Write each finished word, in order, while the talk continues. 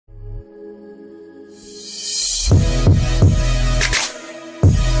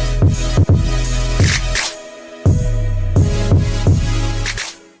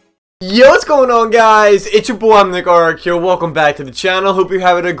Yo, what's going on, guys? It's your boy, NickArg here. Welcome back to the channel. Hope you're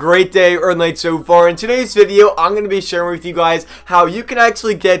having a great day or night so far. In today's video, I'm going to be sharing with you guys how you can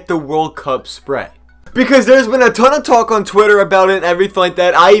actually get the World Cup spray. Because there's been a ton of talk on Twitter about it and everything like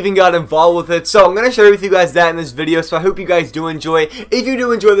that. I even got involved with it. So I'm going to share with you guys that in this video. So I hope you guys do enjoy. If you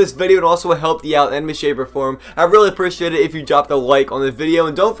do enjoy this video and also help you out in any shape or form, I really appreciate it if you drop a like on the video.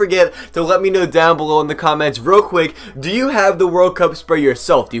 And don't forget to let me know down below in the comments real quick. Do you have the World Cup spray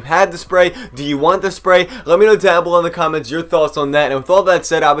yourself? Do you have the spray? Do you want the spray? Let me know down below in the comments your thoughts on that. And with all that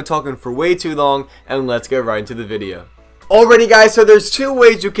said, I've been talking for way too long. And let's get right into the video. Alrighty guys, so there's two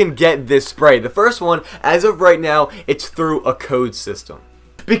ways you can get this spray. The first one, as of right now, it's through a code system.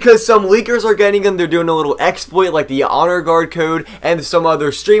 Because some leakers are getting them, they're doing a little exploit like the honor guard code, and some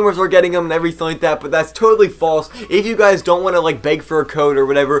other streamers are getting them and everything like that, but that's totally false. If you guys don't want to like beg for a code or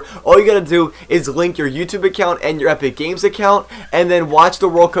whatever, all you gotta do is link your YouTube account and your Epic Games account, and then watch the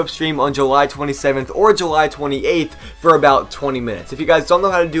World Cup stream on July 27th or July 28th for about 20 minutes. If you guys don't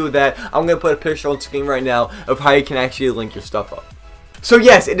know how to do that, I'm gonna put a picture on screen right now of how you can actually link your stuff up. So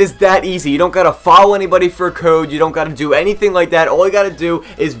yes, it is that easy. You don't gotta follow anybody for a code. You don't gotta do anything like that. All you gotta do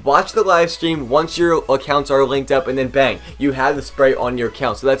is watch the live stream once your accounts are linked up, and then bang, you have the spray on your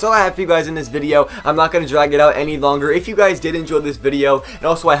account. So that's all I have for you guys in this video. I'm not gonna drag it out any longer. If you guys did enjoy this video, and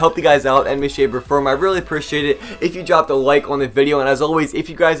also I helped you guys out in any shape or form, I really appreciate it if you dropped a like on the video. And as always,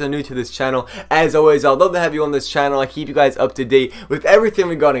 if you guys are new to this channel, as always, I'd love to have you on this channel. I keep you guys up to date with everything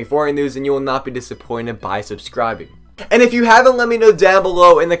regarding foreign news, and you will not be disappointed by subscribing. And if you haven't, let me know down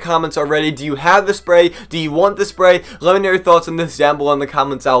below in the comments already. Do you have the spray? Do you want the spray? Let me know your thoughts on this down below in the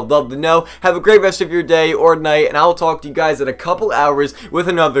comments. I would love to know. Have a great rest of your day or night, and I will talk to you guys in a couple hours with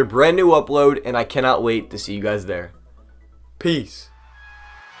another brand new upload, and I cannot wait to see you guys there. Peace.